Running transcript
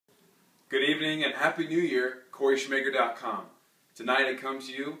Good evening and Happy New Year, CoreySchmager.com. Tonight I come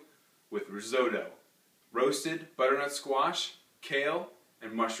to you with risotto, roasted butternut squash, kale,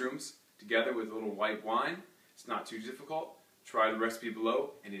 and mushrooms, together with a little white wine. It's not too difficult. Try the recipe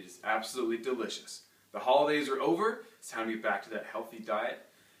below, and it is absolutely delicious. The holidays are over. It's time to get back to that healthy diet.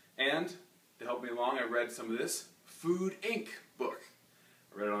 And to help me along, I read some of this Food Inc. book.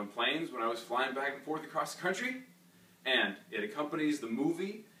 I read it on planes when I was flying back and forth across the country, and it accompanies the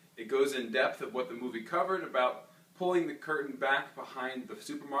movie. It goes in depth of what the movie covered about pulling the curtain back behind the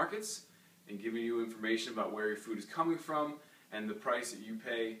supermarkets and giving you information about where your food is coming from and the price that you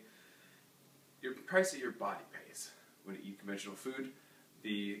pay, your price that your body pays when you eat conventional food.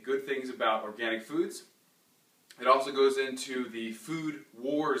 The good things about organic foods. It also goes into the food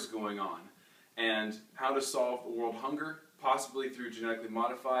wars going on and how to solve world hunger, possibly through genetically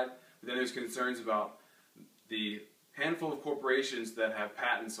modified. But then there's concerns about the handful of corporations that have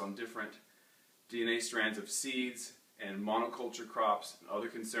patents on different DNA strands of seeds and monoculture crops and other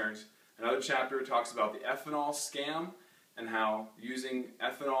concerns. Another chapter talks about the ethanol scam and how using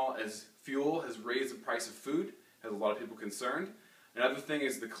ethanol as fuel has raised the price of food, has a lot of people concerned. Another thing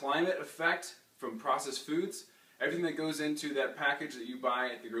is the climate effect from processed foods. Everything that goes into that package that you buy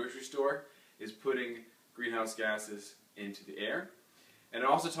at the grocery store is putting greenhouse gases into the air. And it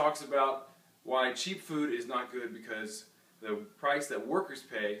also talks about why cheap food is not good because the price that workers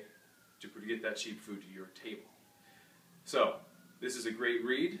pay to get that cheap food to your table. So, this is a great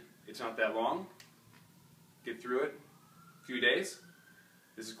read. It's not that long. Get through it in a few days.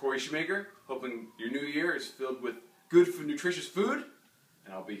 This is Corey Schmager, hoping your new year is filled with good, nutritious food,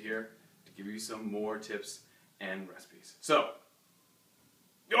 and I'll be here to give you some more tips and recipes. So,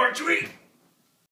 your treat!